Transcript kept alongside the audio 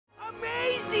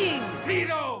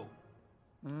Tito!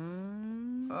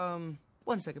 1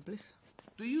 second, please.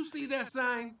 Do you see that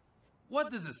sign?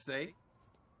 What does it say?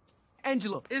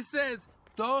 Angelo. It says,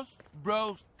 Dos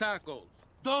Bros Tacos.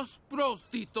 Dos Bros,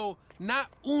 Tito, not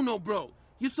uno bro.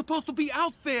 You're supposed to be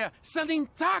out there selling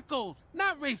tacos,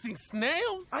 not racing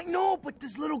snails. I know, but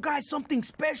this little guy's something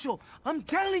special. I'm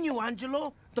telling you,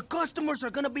 Angelo. The customers are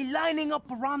gonna be lining up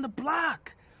around the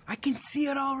block. I can see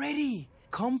it already.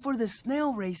 Come for the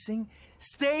snail racing,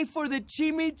 stay for the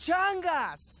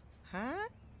chimichangas. Huh?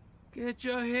 Get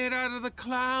your head out of the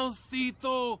clouds,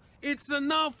 Tito. It's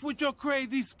enough with your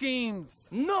crazy schemes.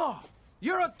 No!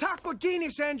 You're a taco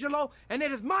genius, Angelo, and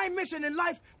it is my mission in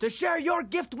life to share your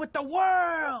gift with the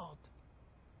world.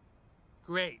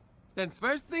 Great. Then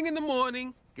first thing in the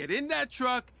morning, get in that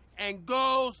truck and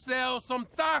go sell some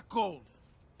tacos.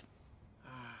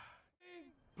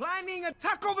 Planning a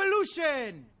taco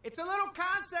evolution. It's a little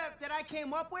concept that I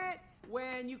came up with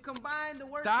when you combine the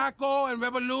word Taco and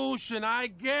revolution, I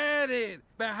get it.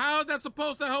 But how's that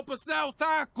supposed to help us sell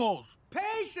tacos?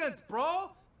 Patience,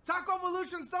 bro. Taco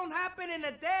evolutions don't happen in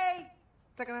a day.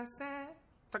 Talking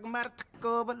about a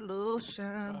taco evolution.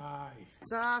 Aye.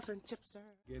 Sauce and chips, sir.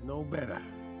 Get no better.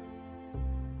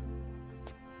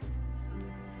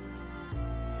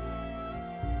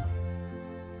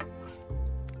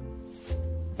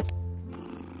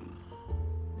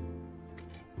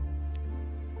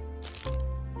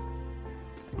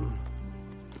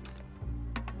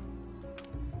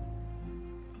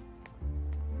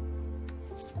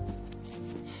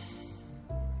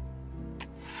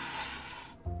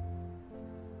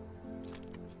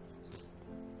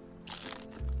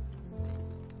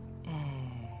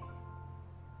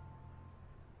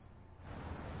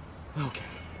 Okay,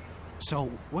 so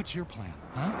what's your plan,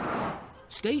 huh?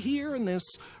 Stay here in this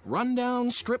rundown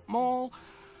strip mall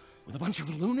with a bunch of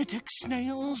lunatic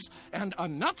snails and a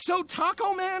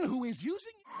not-so-taco man who is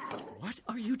using... What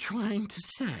are you trying to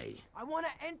say? I want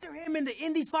to enter him in the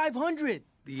Indy 500.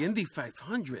 The Indy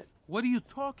 500? What are you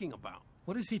talking about?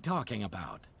 What is he talking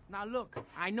about? Now look,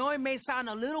 I know it may sound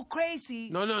a little crazy.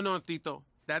 No, Tito.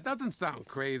 That doesn't sound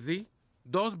crazy.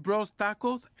 Dos Bros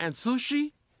Tacos and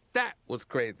sushi? That was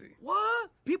crazy. What?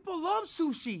 People love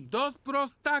sushi. Dos Bros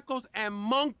Tacos and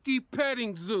monkey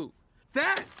petting zoo.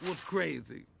 That was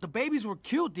crazy. The babies were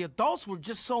cute. The adults were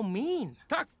just so mean.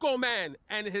 Taco Man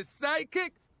and his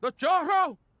sidekick, the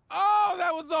chorro. Oh,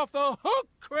 that was off the hook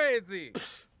crazy.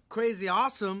 Crazy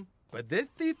awesome. But this,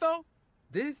 Tito,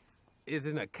 this is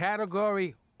in a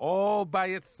category all by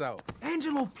itself.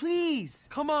 Angelo, please.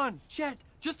 Come on, Chet,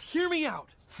 just hear me out.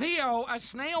 Theo, a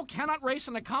snail cannot race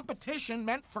in a competition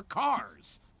meant for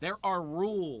cars. There are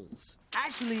rules.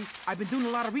 Actually, I've been doing a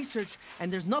lot of research,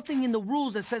 and there's nothing in the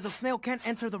rules that says a snail can't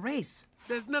enter the race.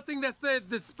 There's nothing that says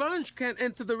the sponge can't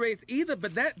enter the race either,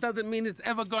 but that doesn't mean it's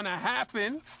ever gonna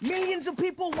happen. Millions of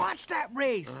people watch that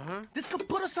race. This could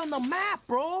put us on the map,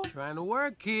 bro. Trying to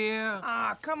work here.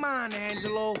 Ah, come on,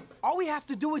 Angelo. All we have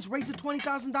to do is raise a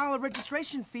 $20,000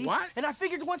 registration fee. What? And I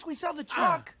figured once we sell the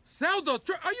truck... Sell the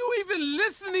truck? Are you even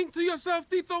listening to yourself,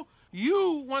 Tito?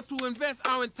 You want to invest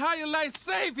our entire life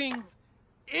savings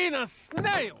in a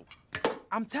snail.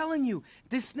 I'm telling you,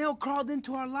 this snail crawled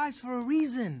into our lives for a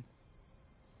reason.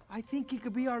 I think he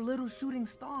could be our little shooting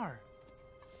star.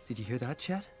 Did you hear that,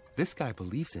 Chet? This guy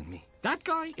believes in me. That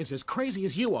guy is as crazy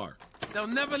as you are. They'll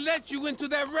never let you into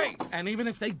that race. And even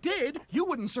if they did, you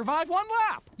wouldn't survive one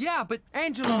lap. Yeah, but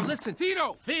Angelo, listen.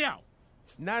 Tito! Theo!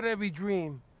 Not every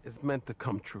dream is meant to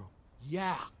come true.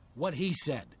 Yeah, what he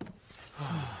said.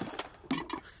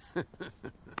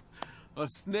 A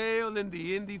snail in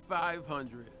the Indy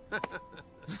 500.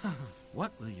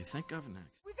 What will you think of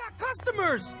next? We got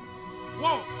customers!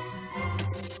 Whoa!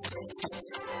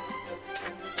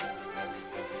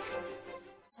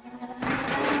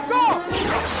 Go!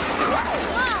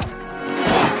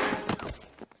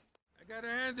 I gotta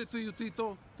hand it to you,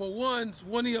 Tito. For once,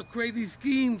 one of your crazy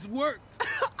schemes worked.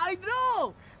 I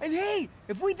know! And hey,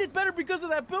 if we did better because of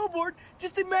that billboard,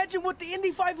 just imagine what the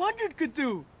Indy 500 could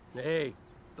do. Hey,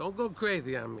 don't go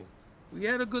crazy on me. We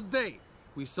had a good day.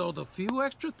 We sold a few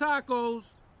extra tacos.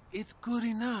 It's good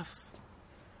enough.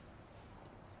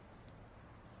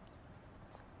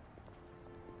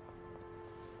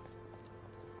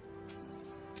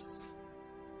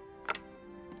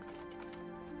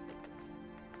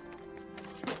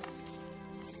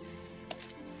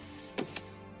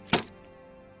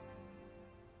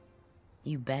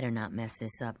 You better not mess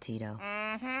this up, Tito.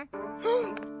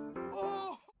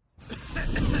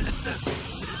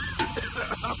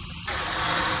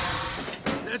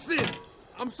 That's it.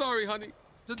 I'm sorry, honey.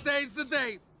 Today's the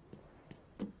day.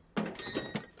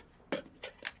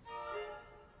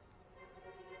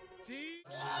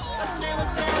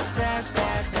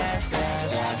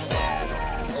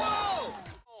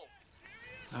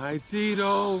 right,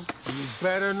 Tito. You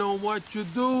better know what you're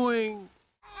doing.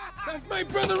 That's my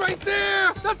brother right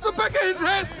there! That's the back of his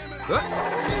head!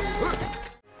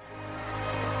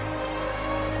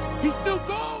 He's still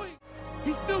going!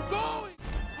 He's still going!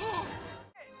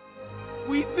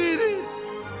 We did it!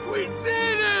 We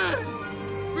did it!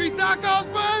 Free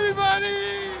tacos for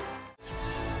everybody!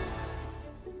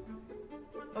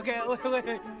 Okay,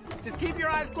 wait. Just keep your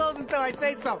eyes closed until I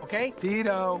say so, okay?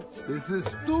 Tito, this is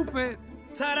stupid.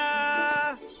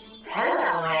 Ta-da!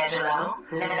 Hello, Angelo.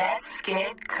 Let's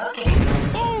get cooking.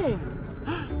 Boom!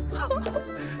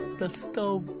 The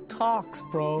stove talks,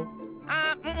 bro.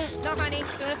 No, honey.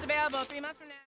 Soonest available. 3 months from now.